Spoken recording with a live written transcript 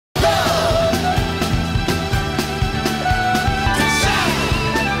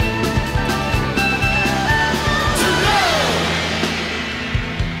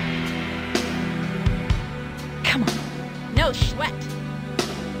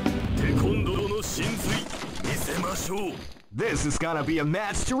This is gonna be a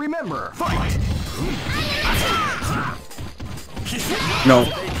match to remember. Fight! No.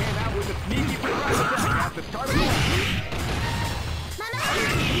 They came out with a sneaky surprise attack at the start of the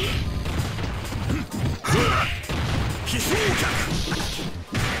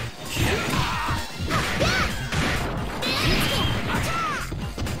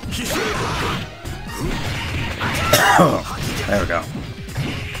There we go.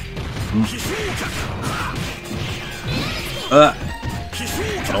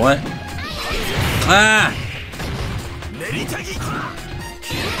 What? Ah!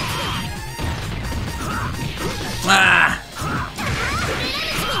 Ah!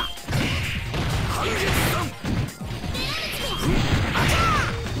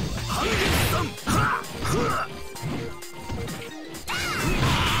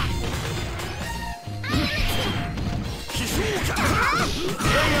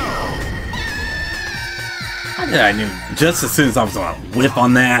 Yeah, I knew just as soon as I was gonna whip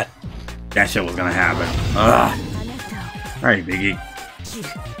on that, that shit was gonna happen. Ugh. Alright, Biggie.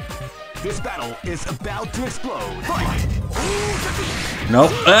 This battle is about to explode. Fight!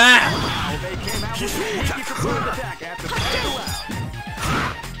 Nope. Ah! They came out with a sneaky surprise attack at the start of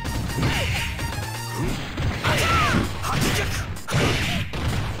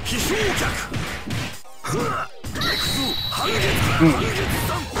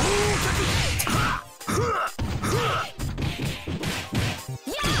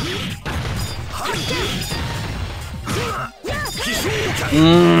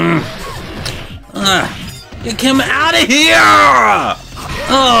Get him out of here!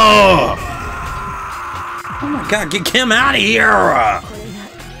 Oh! Oh my god, get Kim out of here!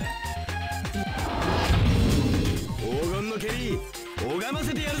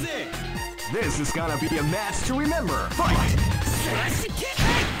 This is gonna be a match to remember. Fight!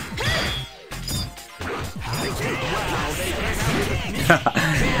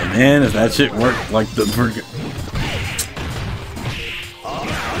 Man, if that shit worked like the friggin'.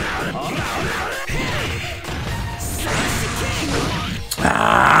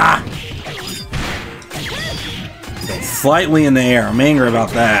 Ah! Slightly in the air. I'm angry about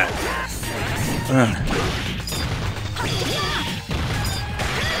that. Come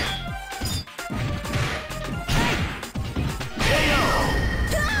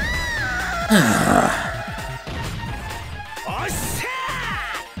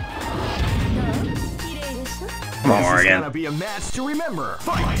on, Morrigan. This is gonna be a match to remember.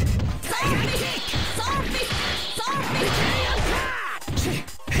 Fight!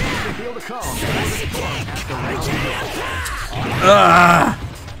 Feel the calm. Ah!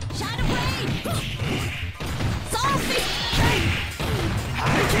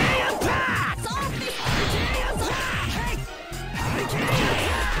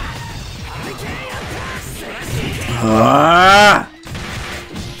 Ah!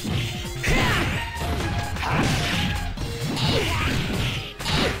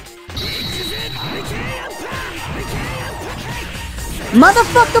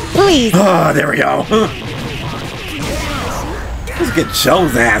 Motherfucker, please! Oh, there we go. Let's get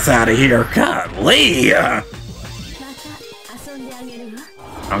Joe's ass out of here. Golly! I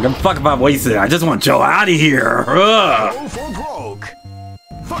don't give a fuck about wasted. I just want Joe out of here. Go for broke.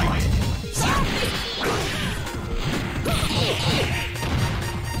 Fight!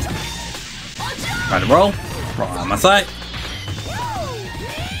 Try to roll. Roll on my side.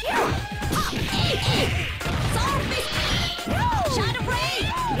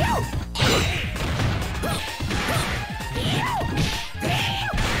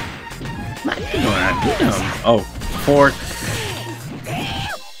 Oh, 4. I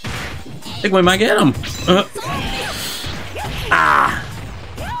think we might get him. Ah!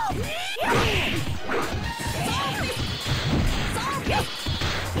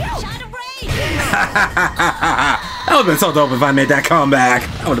 That would have been so dope if I made that comeback.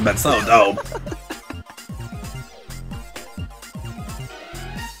 That would have been so dope.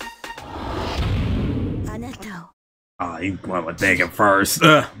 Oh, he went with Megan first.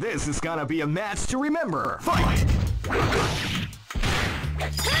 This is gonna be a match to remember. Fight!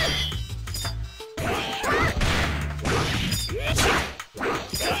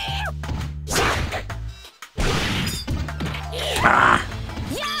 Ah!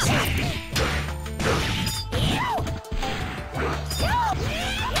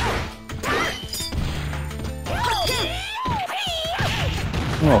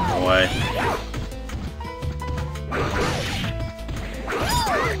 Oh boy.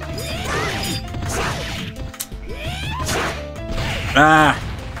 Ah!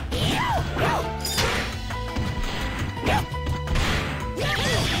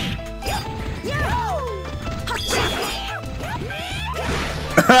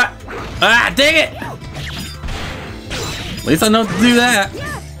 Ah, dang it! At least I know to do that.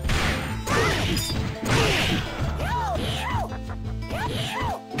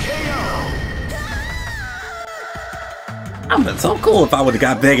 I've been so cool if I would have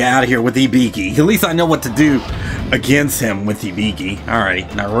got Vega out of here with Hibiki. At least I know what to do against him with Hibiki. Alrighty,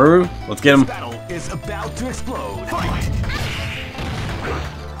 Nakoruru, let's get him. This battle is about to explode. Fight!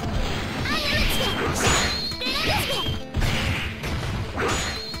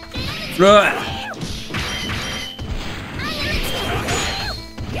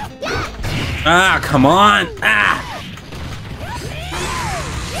 Ah, come on! Ah!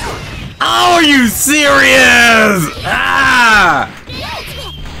 Oh, are you serious? Ah!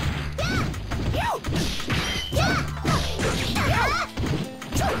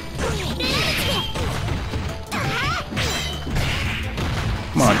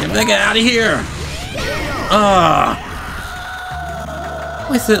 Come on, get out of here!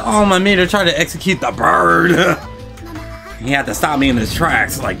 Wasted all my meter trying to execute the bird. He had to stop me in his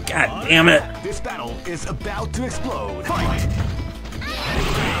tracks. Like, god damn it! This battle is about to explode. Fight!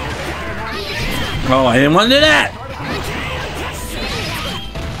 Oh, I didn't want to do that.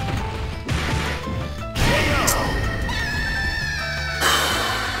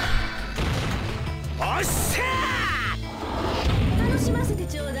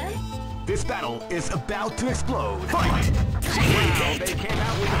 This battle is about to explode. Fight! Wow, they came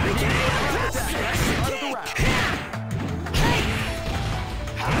out with a big attack at the start of the round.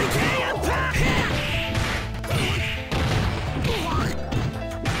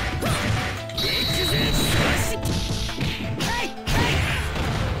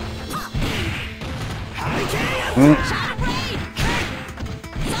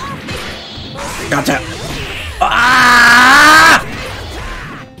 Gotcha. Ah!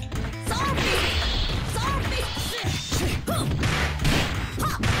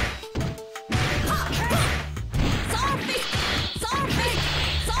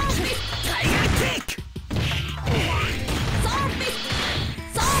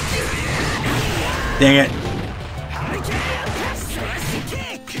 Dang it.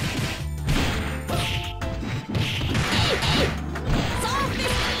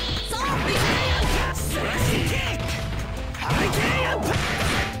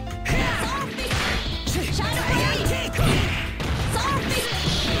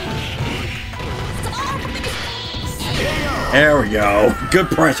 There we go. Good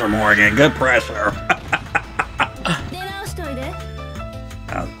pressure, Morrigan. Good pressure.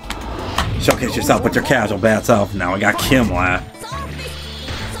 Showcase yourself with your casual bad self. Now we got Kim left.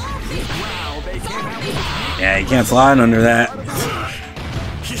 Yeah, you can't slide under that.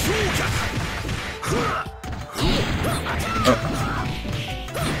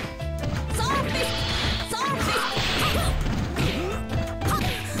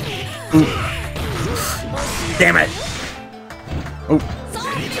 Damn it! Oh.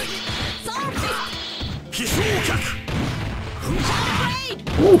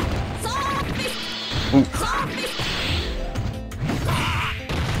 Ooh. Ooh.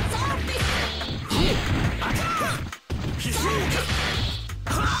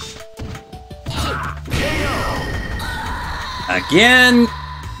 Again,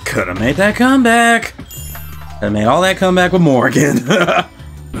 could have made that comeback. Could have made all that comeback with Morrigan. I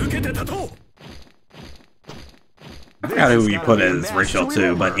forgot who you put as Rachel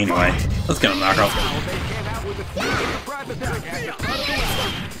too, but anyway, let's get him knocked off.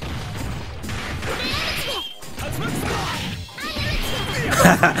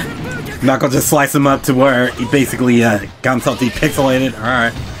 Knuckle just sliced him up to where he basically got himself depixelated.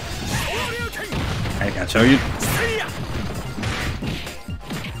 Alright. I gotta show you.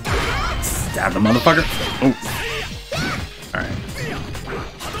 Stab the motherfucker. Oh. Alright.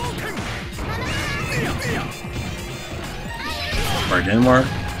 Or it didn't work.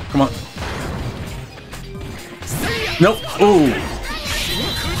 Come on. Nope. Ooh.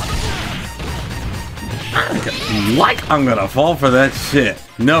 Like I'm gonna fall for that shit.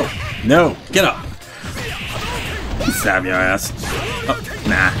 No. No. Get up. Stab your ass. Oh,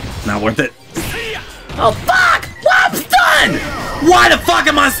 nah. Not worth it. Oh, fuck! Well, I'm stunned! Why the fuck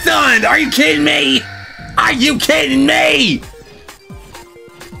am I stunned? Are you kidding me? Are you kidding me?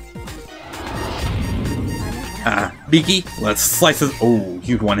 Hibiki, let's slice this. Oh,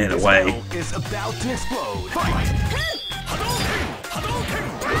 you one hit away.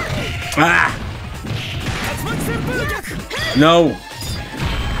 Ah! No!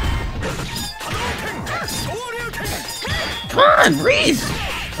 Come on, breathe!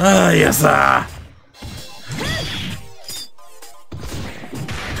 Yes,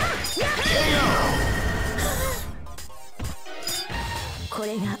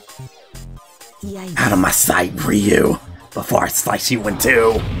 Out of my sight, Ryu, before I slice you in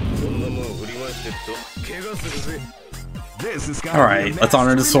two. Alright, let's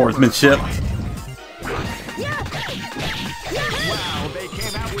honor the swordsmanship.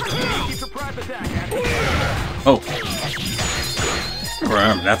 Oh.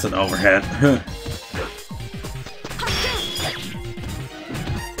 That's an overhead.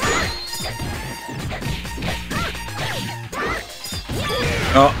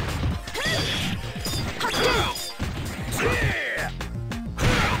 Oh.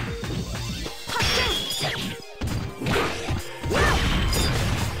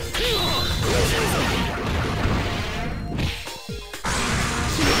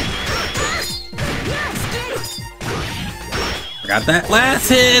 Got that last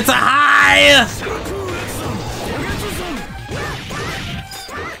hit, it's a high!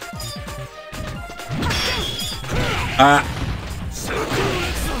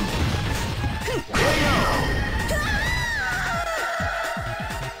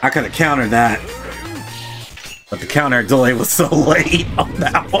 I could have countered that, but the counter delay was so late on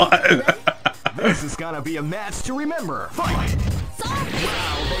that one. This is gonna be a match to remember. Fight!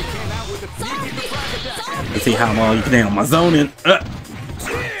 Let's see how well you can handle my zoning.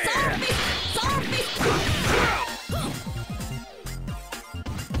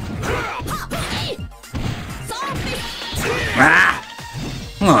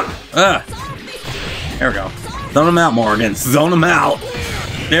 Come on. There we go. Zone him out, Morrigan. Zone him out.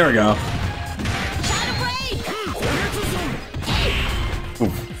 There we go.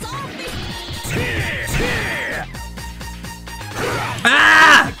 Oof.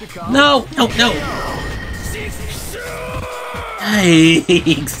 Ah! No! No! No!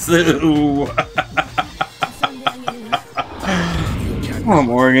 Yikes! Come on,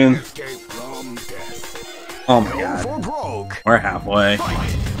 Morrigan. Oh my god. We're halfway.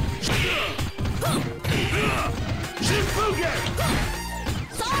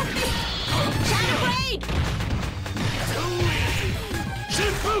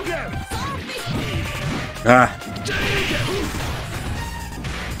 Ah.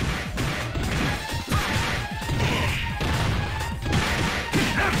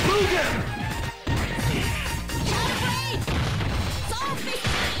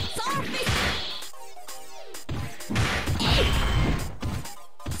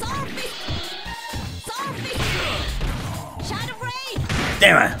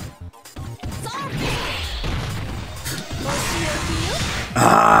 Damn it!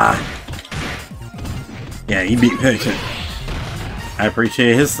 Ah! Yeah, he beat patient. I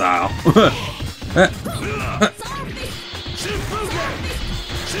appreciate his style.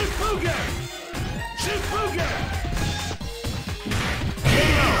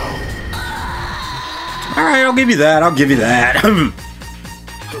 Alright, I'll give you that. I'll give you that.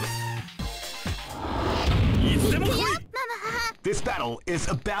 This battle is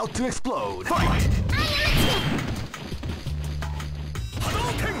about to explode. Fight!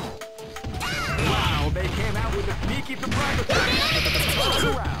 Wow, they came out with a sneaky surprise attack at the start of the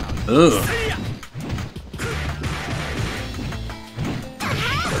round. Ugh.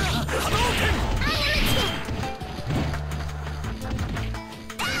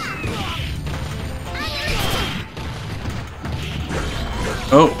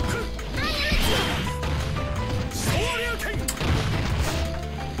 Oh.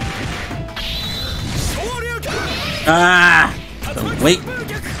 Ah! Wait.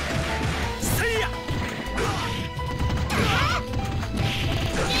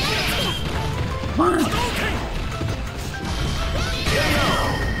 Come on.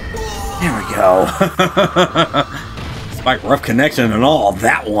 There we go. Spike rough connection and all.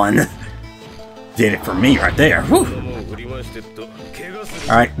 That one did it for me right there. Whew.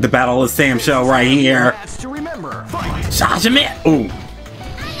 All right, the Battle of Sam show right here. Judgment. Ooh.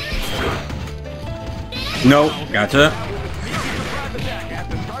 Nope. Gotcha.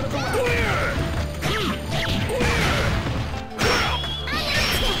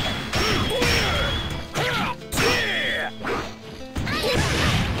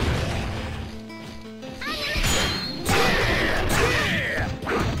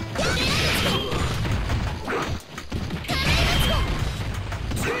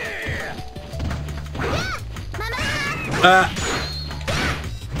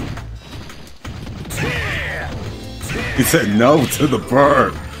 He said no to the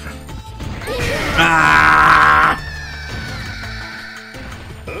bird. Ah!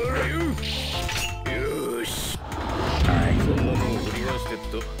 Alright.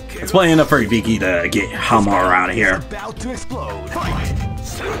 It's playing enough for Hibiki to get Hamar out of here. About to explode.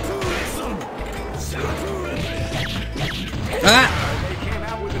 Ah!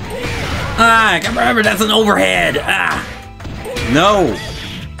 Ah, I can remember that's an overhead. Ah, no.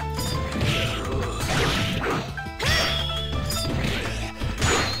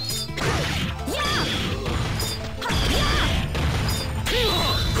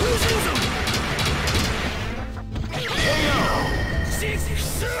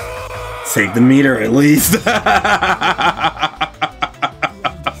 Save the meter at least.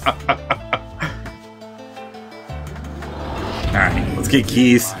 Alright, let's get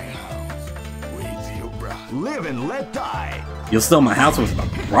keys. Live and let die. You'll steal my house with a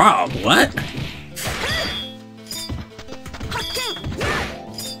rob. What?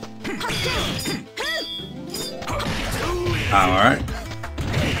 Alright.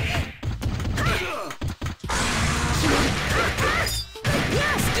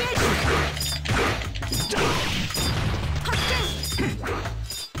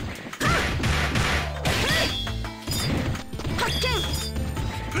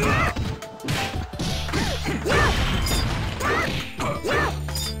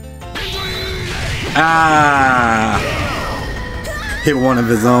 Ah! Hit one of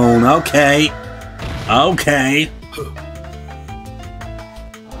his own. Okay. Okay.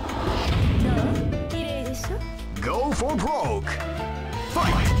 Go for broke.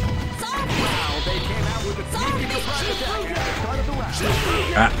 Fight. Wow, they came out with a sneaky surprise attack at the start of the round.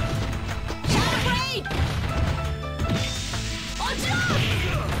 Ah.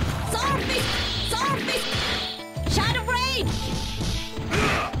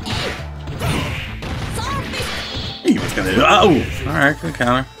 He was gonna do. Oh! Alright, good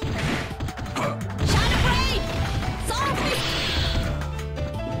counter.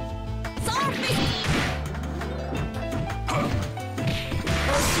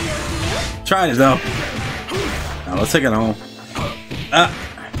 Tried it though. Now let's take it home. Oh.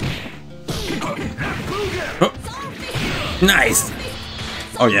 Nice!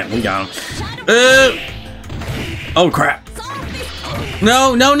 Oh yeah, we got him. Oh crap.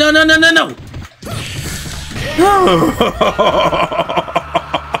 No, no, no, no, no, no, no!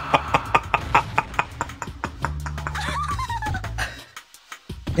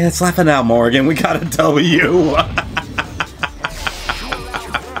 Yeah, it's laughing out, Morrigan. We got a W.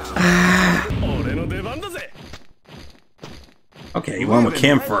 Okay, he won with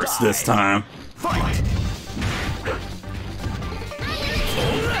Kim first this time.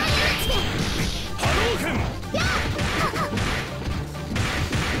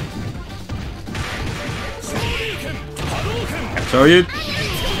 I'll show you.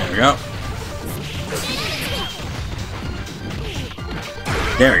 There we go.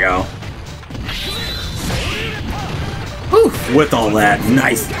 There we go. Whew, with all that,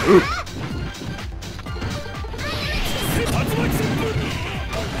 nice. Ooh.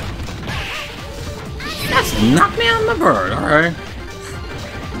 That's knocked me on the bird. All right.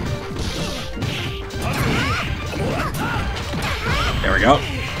 There we go.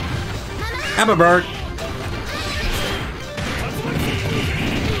 Have a bird.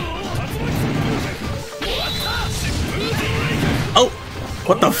 Oh,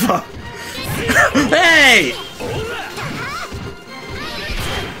 what the fuck? Hey!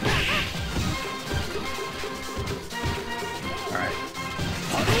 Alright.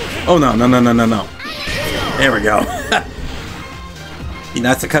 Oh no, no, no, no, no, no. There we go. He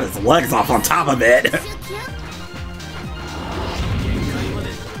nice to cut his legs off on top of it.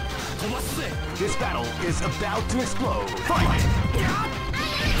 This battle is about to explode. Fight!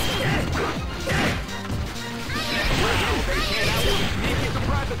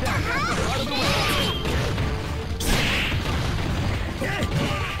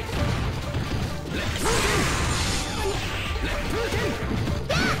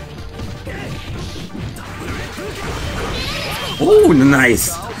 Ooh,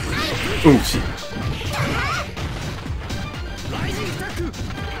 nice. Ooh, shit.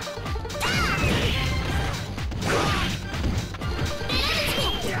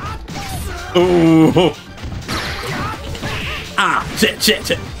 Ooh. Ah, shit, shit,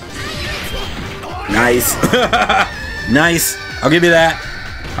 shit. Nice. Nice. I'll give you that.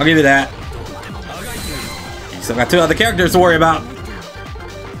 I'll give you that. You still got two other characters to worry about.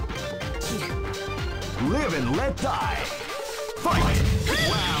 Live and let die. Fight!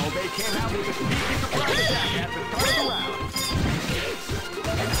 Wow, they came out with a sneaky surprise attack at the start of the round.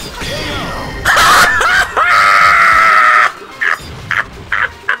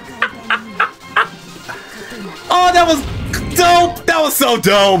 Oh, that was dope! That was so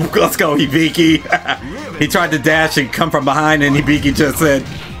dope! Let's go, Hibiki. He tried to dash and come from behind, and Hibiki just said,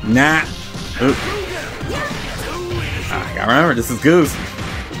 nah. Oop. I gotta remember, this is Goose.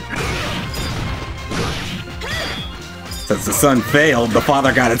 Since the son failed, the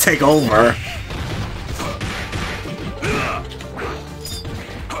father got to take over.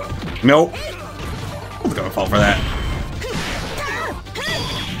 Nope. I was gonna fall for that.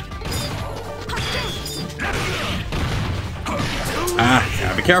 Ah,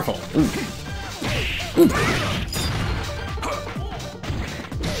 gotta be careful. Ooh. Ooh.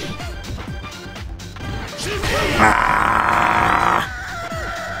 Ah.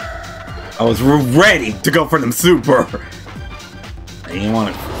 I was ready to go for them super. I didn't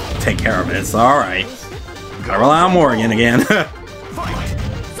want to take care of it. It's alright. Gotta rely on Morrigan again.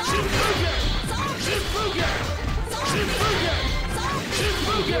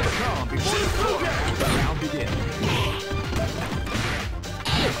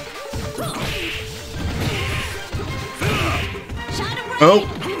 Oh,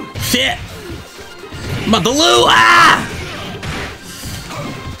 shit! I'm about to lose! Ah!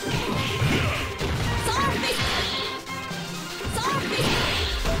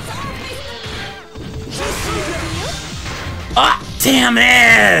 Ah, damn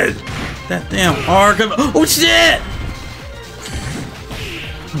it! That damn arc of— oh shit!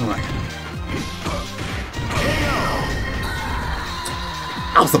 Oh my god.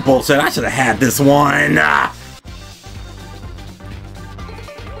 That was the bullshit. I should have had this one.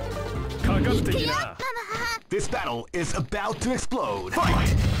 This battle is about to explode.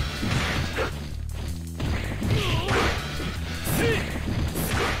 Fight!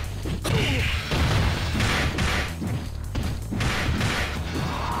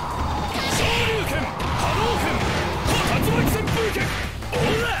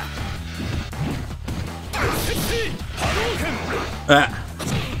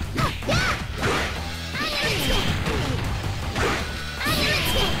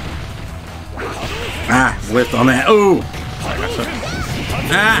 Ah, whipped on that. Ooh!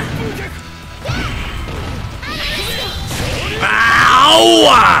 Ah!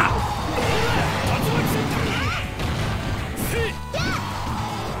 Ow!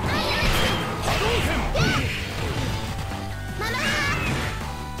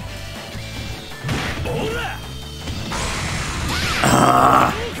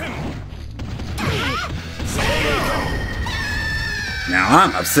 Now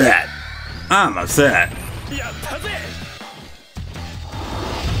I'm upset. I'm upset.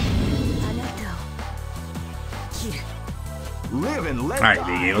 Alright,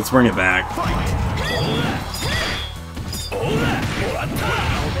 Hibiki, let's bring it back.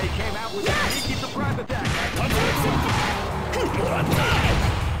 They came out with a sneaky surprise attack.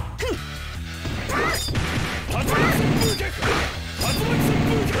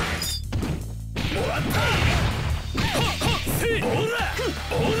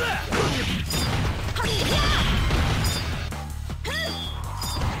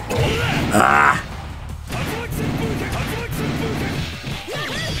 Ah!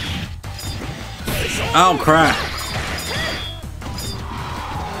 Oh crap!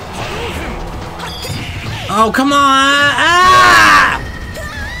 Oh come on! Ah!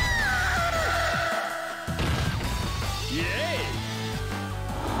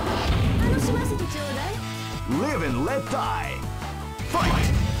 Live and let die. Fight!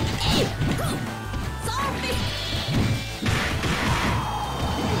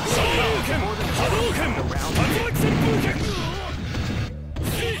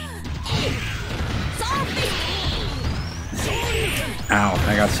 Ow,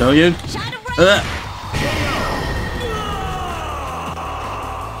 I got show you.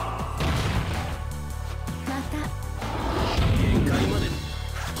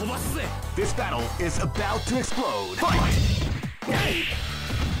 This battle is about to explode. Fight!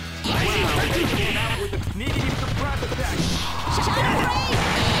 With a sneaky surprise attack.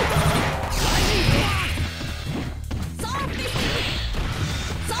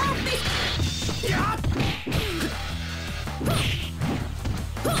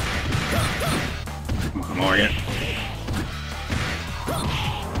 Come on, Morrigan.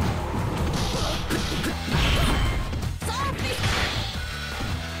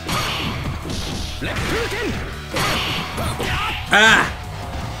 Ah!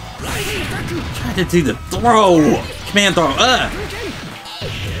 Tried to do the throw! Command throw!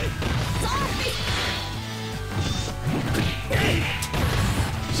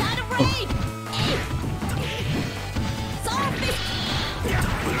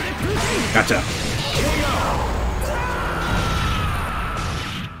 Gotcha.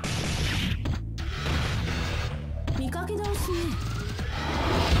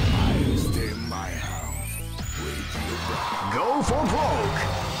 Go for broke.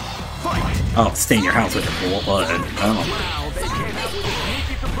 Fight! Oh, stain your house with your blood. Oh. Wow, they came out with a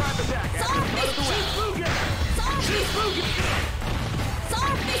sneaky surprise attack at the start of the round.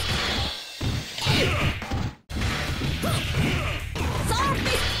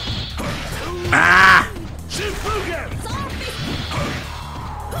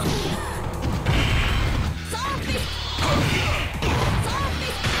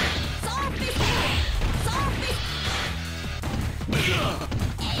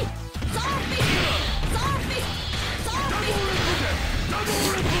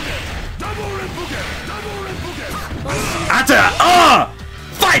 Atta!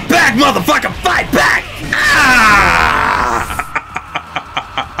 Fight back, motherfucker! Fight back! Ah!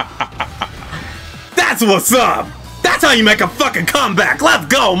 That's what's up! That's how you make a fucking comeback! Let's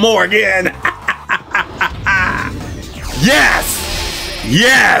go, Morrigan! Yes!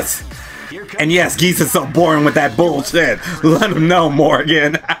 Yes! And yes, Geese is so boring with that bullshit. Let him know,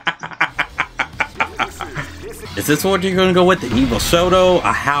 Morrigan. Is this what you're gonna go with? The evil Shoto,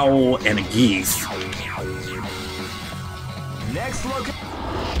 a Howl, and a Geese? Next look.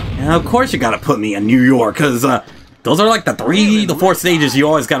 And of course you gotta put me in New York, cause those are like the 4 stages you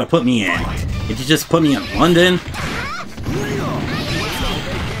always gotta put me in. Did you just put me in London?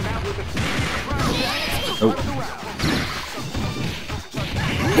 Oh.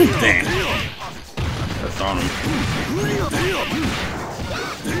 Dang. That's on him.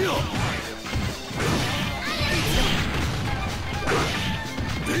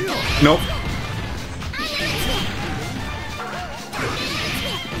 Nope.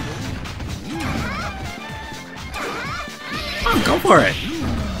 Oh, go for it.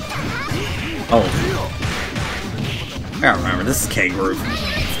 Oh. I gotta remember, this is K group.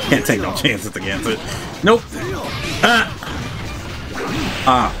 Can't take no chances against it. Nope.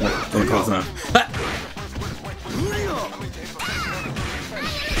 Wasn't close enough.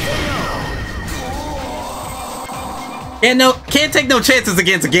 And no, can't take no chances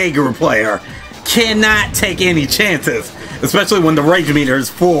against a gay group player. Cannot take any chances, especially when the rage meter is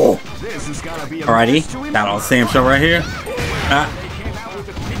full. Alrighty, that all Sam show right here.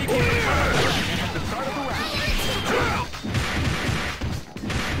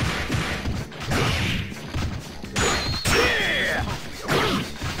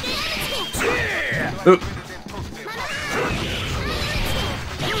 Ooh.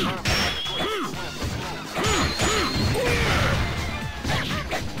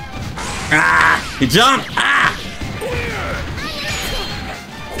 Ah! He jumped! Ah!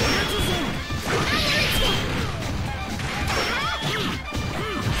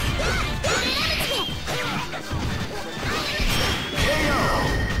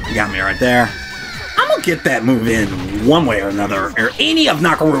 You got me right there. I'm gonna get that move in one way or another, or any of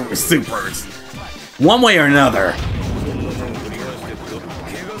Nakoruru's supers. One way or another.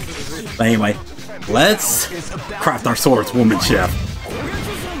 But anyway, let's craft our swordswomanship.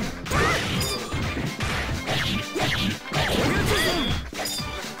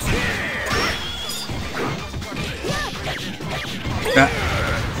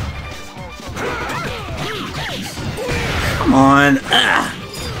 Come on.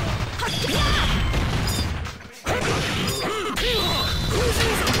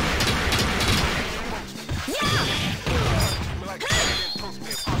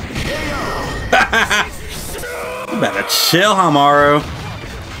 You better chill, Hamaru.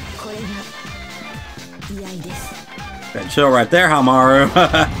 Better chill right there, Hamaru.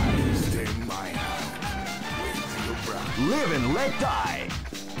 Live and let die.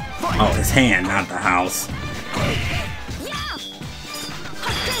 Oh, his hand, not the house.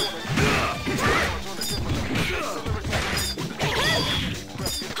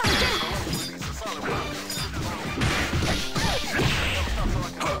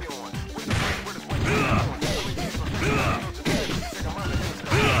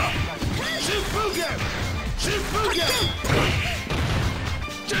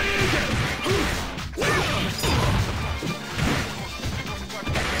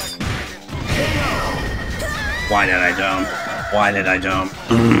 Why did I jump? Why did I jump?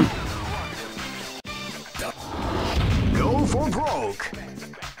 Go for broke.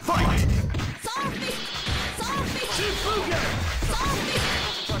 Fight. You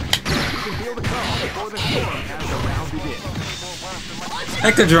can feel the call before the storm as the round begins.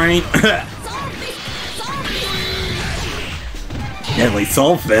 Heck the drain. Deadly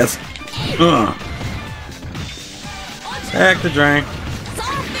Soul Fist. Heck the drain.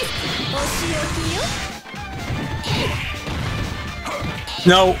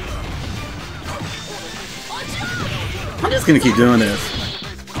 No. I'm just gonna keep doing this.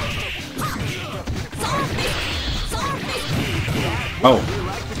 Oh.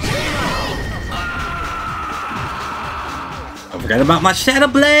 Don't forget about my Shadow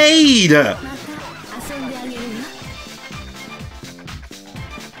Blade!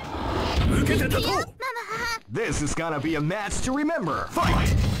 This is gonna be a match to remember.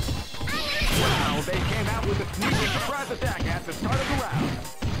 Fight! Wow, they came out with a sneaky surprise attack at the start of the round.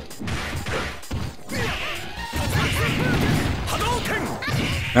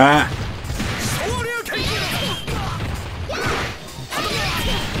 Ah.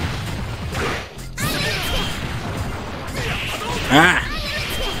 Ah.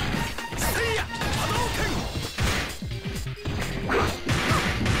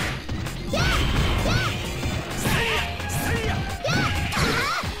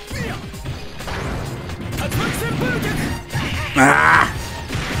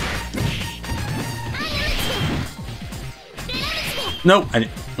 Nope, I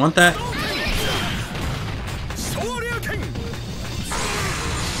didn't want that.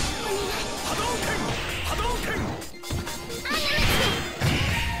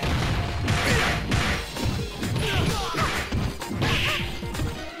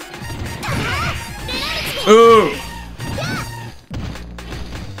 Ooh!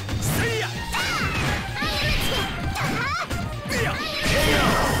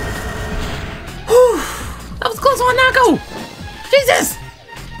 That was close on Nako! Jesus!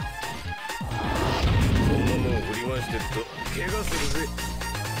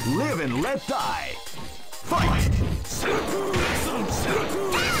 Live and let die. Fight!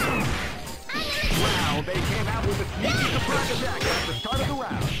 Wow, they came out with a sneaky surprise attack at the start of the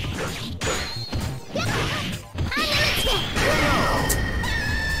round.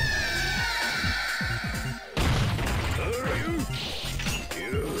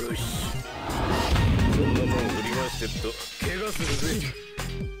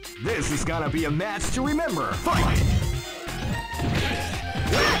 This is gonna be a match to remember. Fight!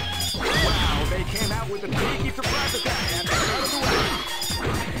 Wow, they came out with a sneaky surprise attack at the start of the round.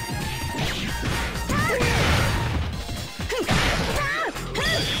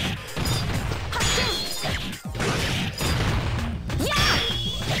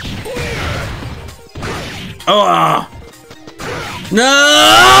 Oh!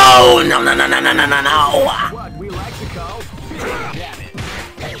 No! No, no, no, no, no, no, no, no! What we like to call big damage.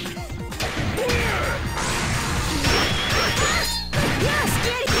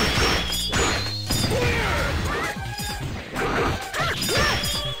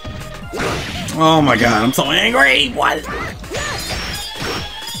 Oh my god, I'm so angry! What?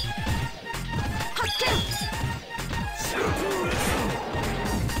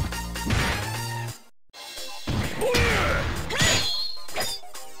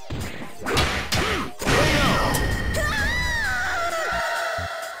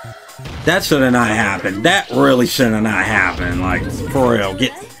 That should have not happened. That really should have not happened. Like, for real,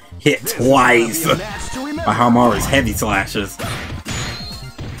 get hit twice by Hamaru's heavy slashes.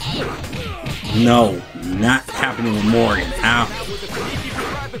 No, not happening with Morrigan. Ow.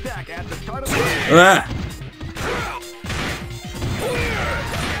 Ah.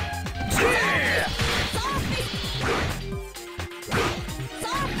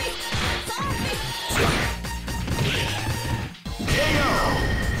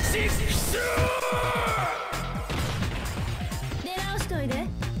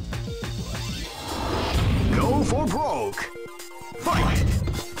 Go for broke. Fight!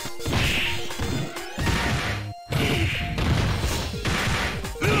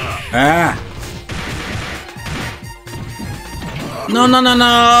 Ah! No, no, no,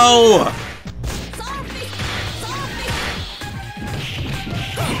 no!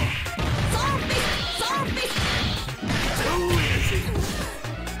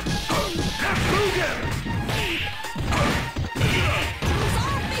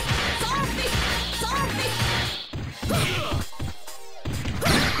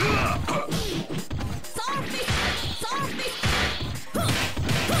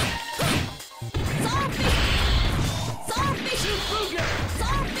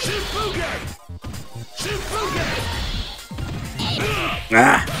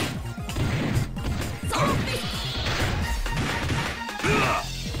 Ah!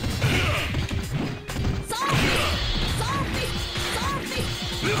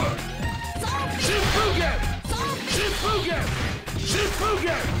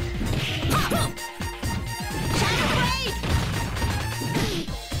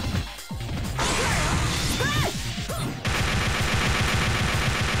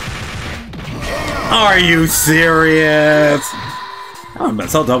 Are you serious? I would have been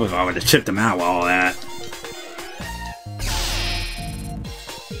so dumb if I would have chipped him out with all that.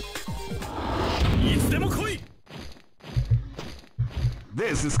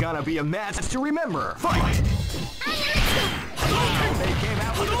 This is gonna be a match to remember. Fight! They came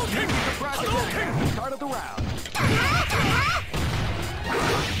out with a sneaky surprise attack at the start of the round.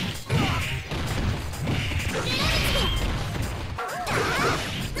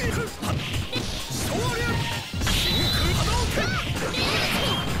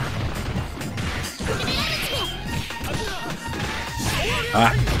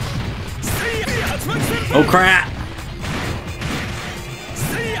 Ah. Oh crap!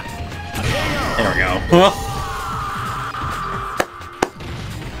 There we go.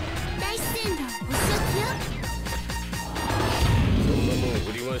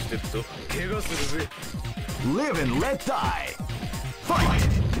 Live and let die. Fight!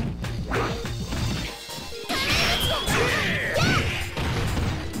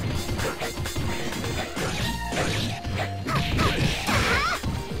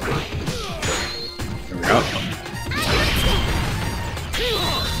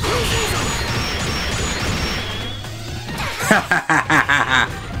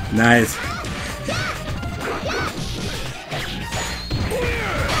 Nice.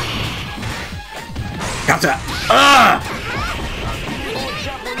 Gotcha. Ah!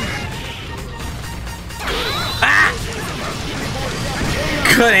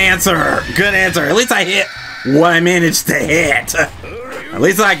 Good answer. Good answer. At least I hit what I managed to hit. At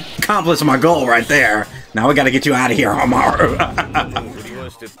least I accomplished my goal right there. Now we gotta get you out of here, Hamaru.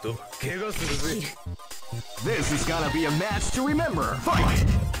 This is gonna be a match to remember. Fight!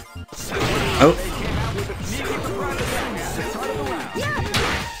 Oh.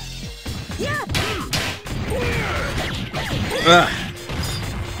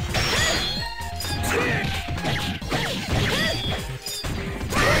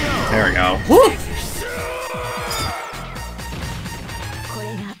 There we go. Woo!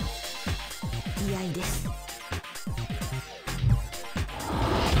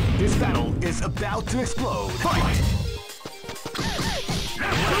 This battle is about to explode. Fight!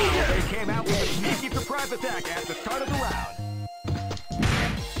 They came out with a sneaky surprise attack at the start of the round.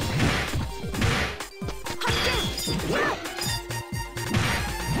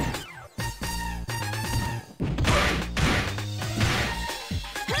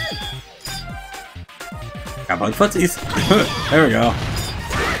 Got bug footsies. There we go.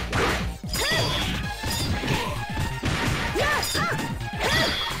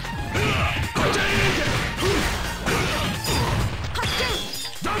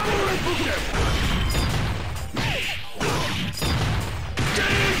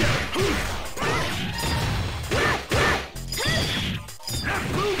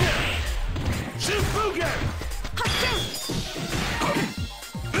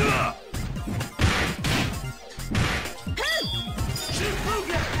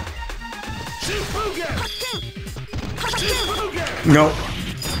 Nope.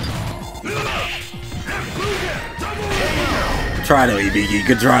 Try though, Hibiki.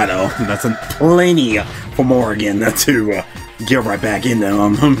 Good try though. That's plenty for Morrigan to get right back into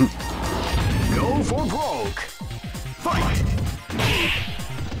him. Go for broke. Fight!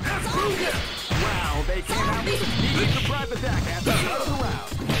 Wow, they came out with a sneaky surprise attack at the start of the round.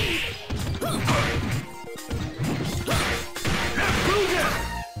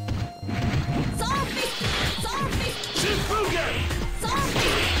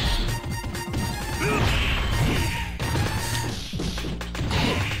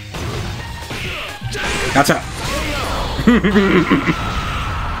 Gotcha.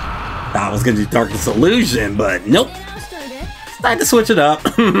 I was gonna do Darkness Illusion, but nope. It's time to switch it up.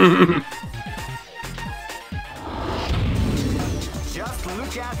 Just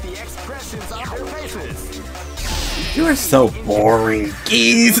look at the expressions on their faces. You are so boring,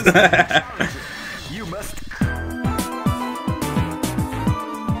 geez. You must.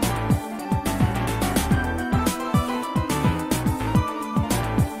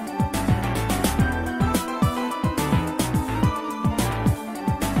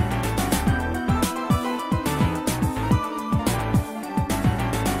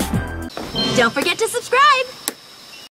 Don't forget to subscribe!